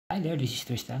Hi there, this is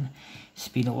Tristan. It's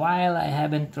been a while, I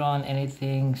haven't drawn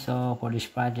anything, so for this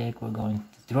project we're going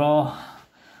to draw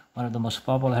one of the most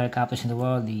popular helicopters in the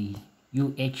world, the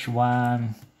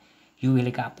UH-1 Huey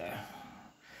helicopter.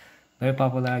 Very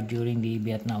popular during the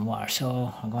Vietnam War.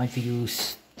 So I'm going to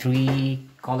use 3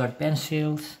 colored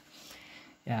pencils,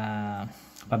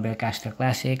 Fabell-Castel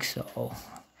Classic. So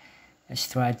let's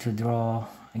try to draw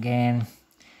again.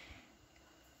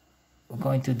 We're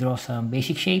going to draw some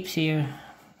basic shapes here.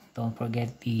 Don't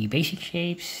forget the basic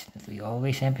shapes that we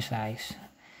always emphasize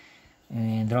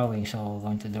in drawing. So we're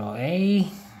going to draw a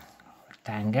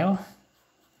rectangle.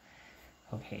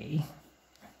 Okay.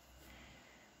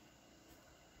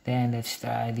 Then let's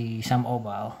try some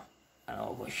oval. An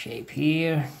oval shape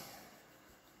here.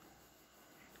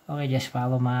 Okay, just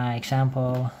follow my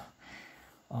example.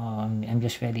 I'm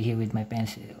just ready here with my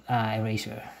pencil,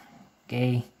 eraser.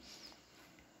 Okay.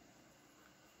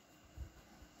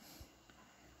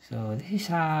 So this is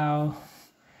how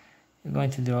we're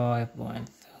going to draw. I want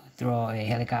to draw a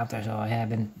helicopter, so I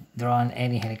haven't drawn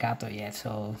any helicopter yet.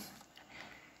 So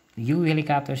the U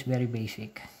helicopter is very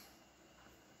basic.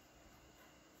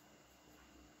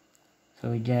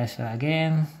 So just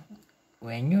again,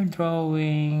 when you're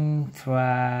drawing,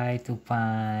 try to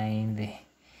find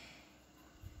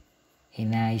a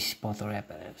nice photo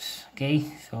reference. Okay,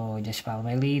 so just follow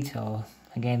my lead. So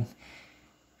again,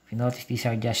 if you notice, these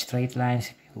are just straight lines.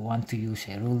 If you want to use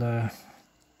a ruler,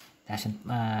 it's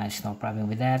no problem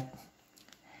with that.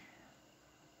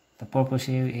 The purpose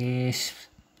here is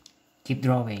keep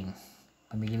drawing,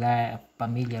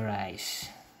 familiarize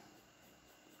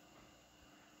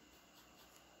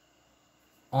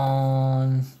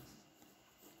on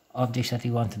objects that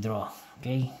you want to draw.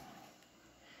 Okay,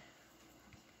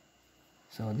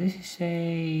 so this is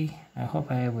I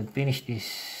hope I would finish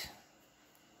this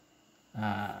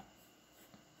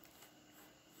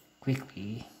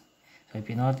quickly. So if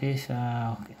you notice,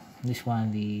 okay, this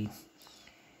one, the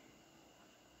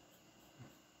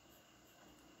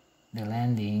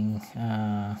landing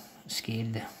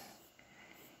skid.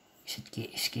 Is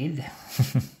it skid?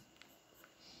 Of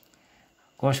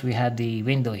course, we had the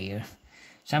window here.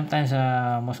 Sometimes,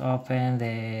 most often,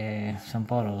 some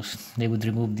photos, they would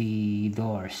remove the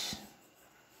doors.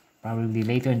 Probably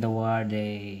later in the war,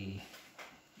 they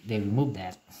removed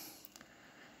that.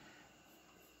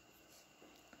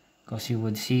 Because you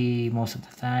would see most of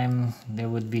the time there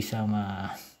would be some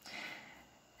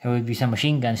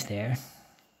machine guns there,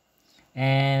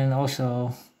 and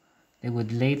also they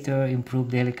would later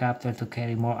improve the helicopter to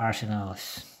carry more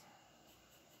arsenals.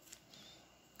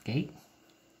 Okay,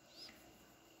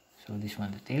 so this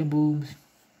one, the tail booms.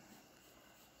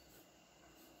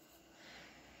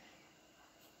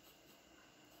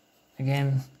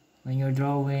 Again, when you're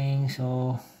drawing,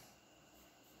 so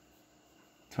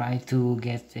try to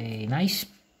get a nice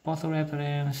photo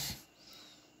reference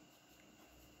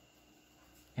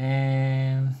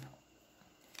and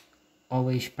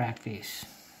always practice.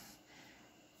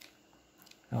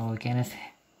 So we cannot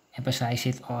emphasize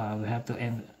it, or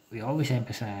we always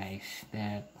emphasize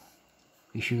that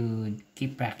we should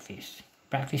keep practice.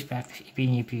 Practice.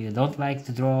 Even if you don't like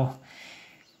to draw,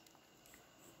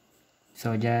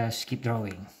 so just keep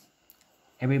drawing.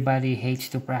 Everybody hates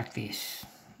to practice.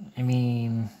 I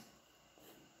mean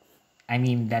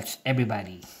that's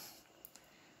everybody.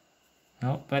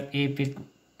 No, but if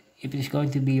it's going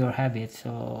to be your habit,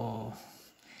 so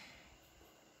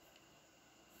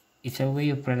it's a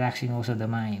way of relaxing also the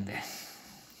mind.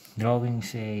 Drawing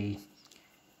is a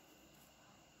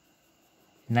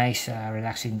nice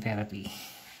relaxing therapy.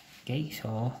 Okay,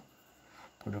 so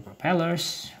for the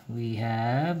propellers, we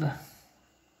have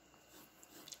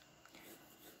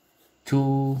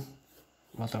 2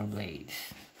 rotor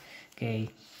blades. Okay,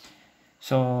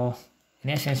 so in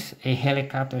essence, a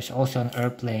helicopter is also an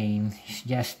airplane. It's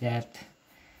just that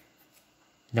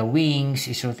the wings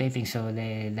is rotating, so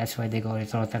that's why they call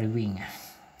it rotary wing.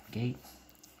 Okay.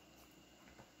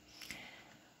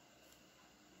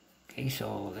 Okay,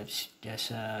 so let's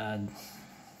just try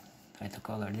to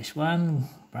color this one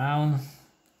brown.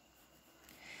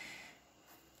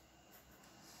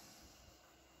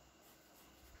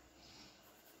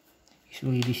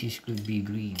 Usually this could be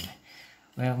green.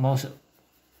 Well, most of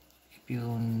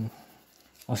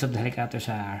the helicopters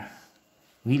are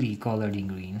really colored in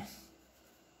green.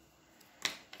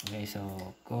 Okay, so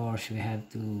of course we have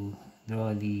to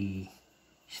draw the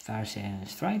stars and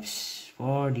stripes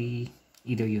for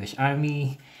either US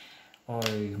Army or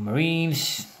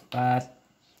Marines, but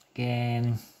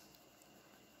again,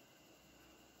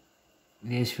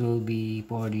 this will be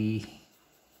for the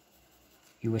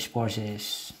US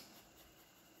forces.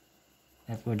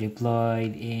 that were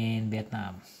deployed in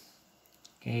Vietnam.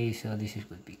 Okay, so this is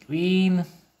would be green.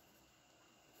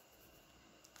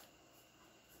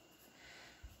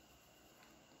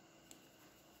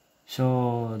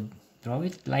 So draw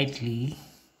it lightly.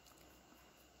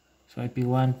 So if you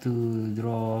want to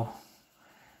draw,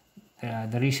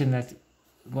 the reason that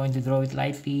we're going to draw it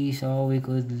lightly, so we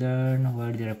could learn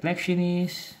where the reflection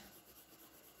is.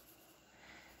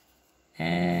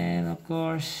 And of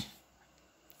course,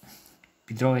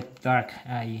 if you draw it dark,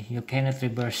 you cannot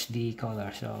reverse the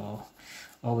color, so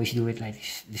always do it like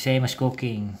this. The same as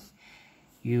cooking,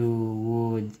 you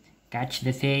would catch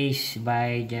the taste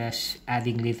by just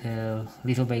adding little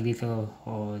by little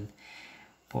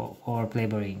or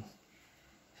flavoring.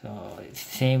 So it's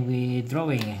the same with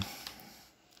drawing.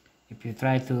 If you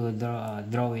try to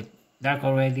draw it dark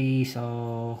already,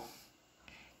 so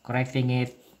correcting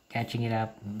it, catching it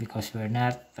up, because we're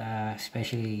not,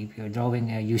 especially if you're drawing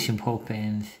using ball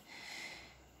pens,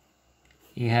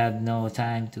 you have no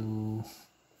time to,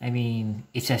 I mean,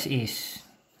 it's as is.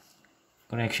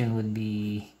 Correction would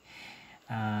be,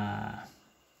 it's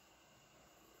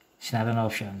not an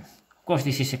option. Of course,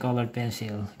 this is a colored pencil.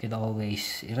 You could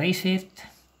always erase it.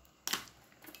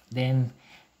 Then,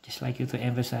 just like you to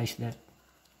emphasize that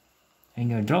when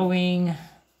you're drawing,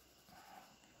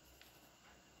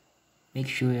 make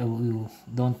sure you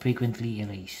don't frequently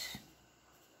erase,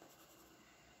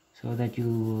 so that you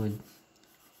would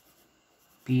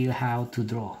feel how to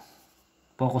draw.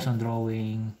 Focus on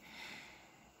drawing,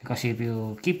 because if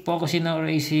you keep focusing on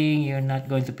erasing, you're not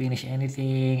going to finish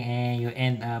anything and you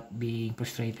end up being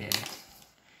frustrated.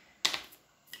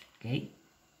 Okay,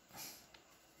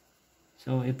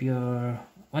 so if you're,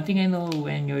 one thing I know,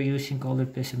 when you're using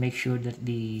colored pencil, make sure that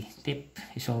the tip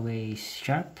is always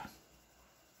sharp.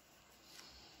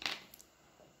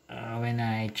 When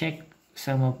I check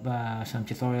some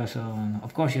tutorials on,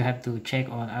 of course you have to check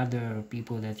on other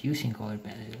people that using colored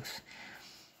pencils.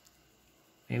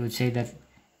 They would say that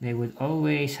they would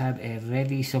always have a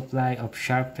ready supply of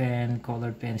sharpened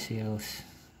colored pencils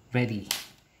ready,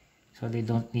 so they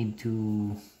don't need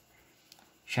to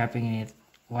sharpen it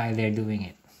while they're doing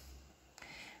it,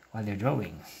 while they're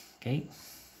drawing. Okay.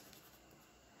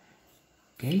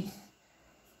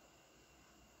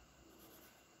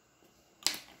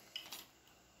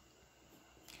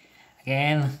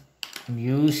 Again, I'm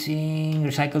using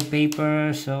recycled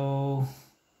paper, so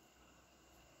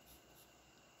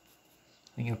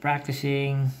when you're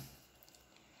practicing,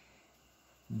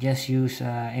 just use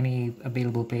any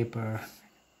available paper.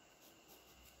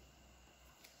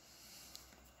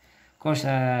 Of course,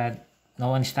 no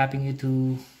one is stopping you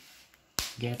to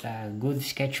get a good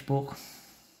sketchbook.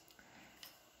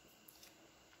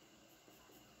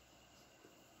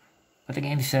 But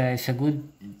again, it's a good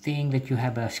thing that you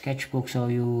have a sketchbook, so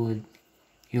you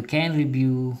can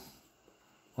review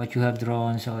what you have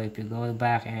drawn. So if you go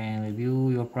back and review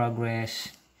your progress,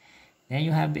 then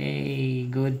you have a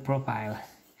good profile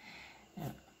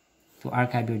to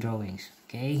archive your drawings.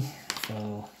 Okay,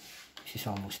 so this is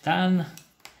almost done.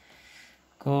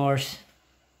 Of course,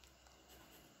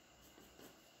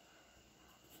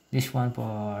 this one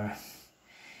for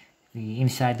the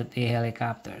inside of the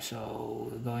helicopter, so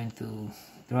we're going to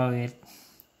draw it.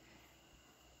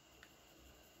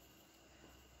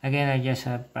 Again, I just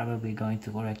have probably going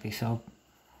to correct this. So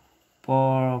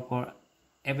for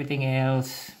everything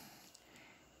else,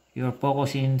 your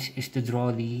focus is to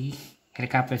draw the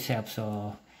helicopter itself.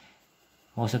 So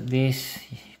most of this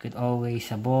you could always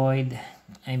avoid.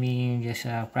 I mean, just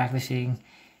practicing.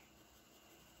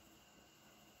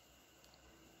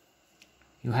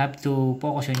 You have to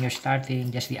focus on your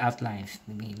starting, just the outlines,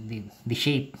 the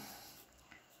shape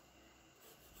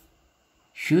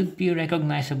should be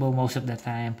recognizable most of the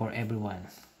time for everyone.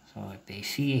 So if they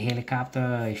see a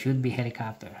helicopter, it should be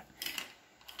helicopter.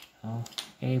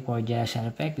 Okay, for just an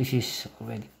effect, this is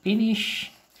already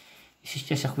finished. This is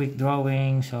just a quick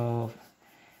drawing, so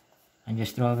I'm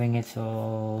just drawing it,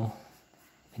 so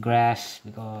the grass,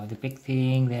 because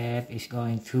depicting that is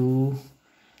going to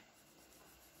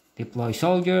deploy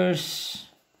soldiers,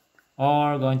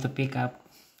 or going to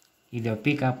either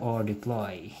pick up or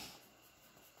deploy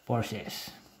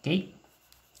forces. Okay,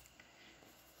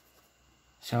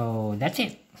 so that's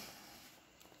it.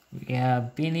 We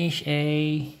have finished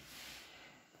a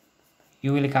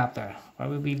U helicopter.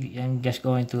 Probably I'm just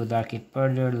going to dark it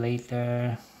further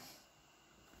later.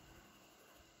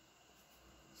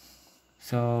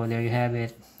 So there you have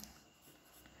it,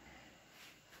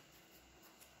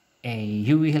 a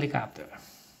Huey helicopter,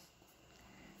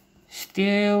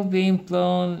 still being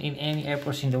flown in any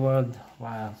airports in the world.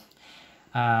 Wow,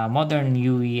 modern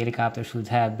Huey helicopters would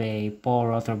have a 4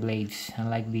 rotor blades,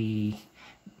 unlike the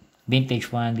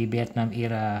vintage one, the Vietnam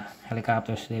era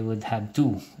helicopters. They would have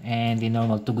 2, and the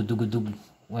normal tugud tugud tugud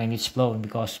when it's flown,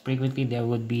 because frequently there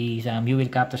would be some Huey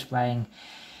helicopters flying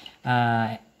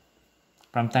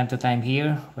from time to time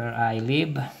here where I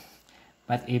live.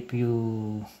 But if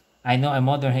you, I know a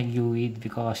modern Huey,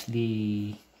 because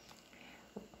the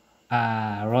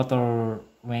rotor,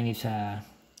 when it's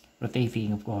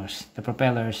rotating, of course, the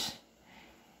propellers,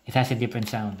 it has a different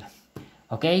sound.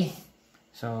 Okay,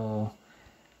 so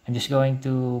I'm just going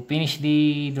to finish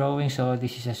the drawing. So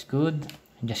this is as good.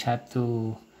 I just have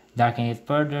to darken it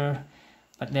further.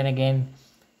 But then again,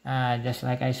 just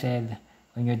like I said,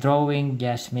 when you're drawing,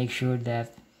 just make sure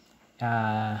that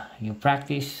you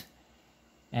practice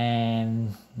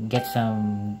and get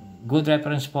some good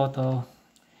reference photo,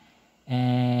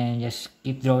 and just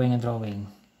keep drawing and drawing.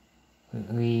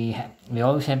 We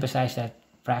always emphasize that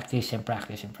practice and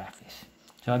practice and practice.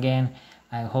 So again,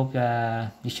 I hope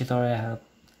this tutorial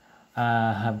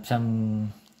have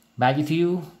some value to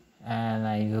you, and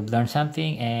I hope learned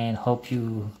something, and hope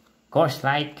you, of course,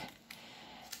 like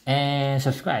and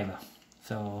subscribe.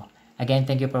 So again,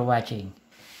 thank you for watching,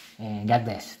 and God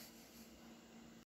bless.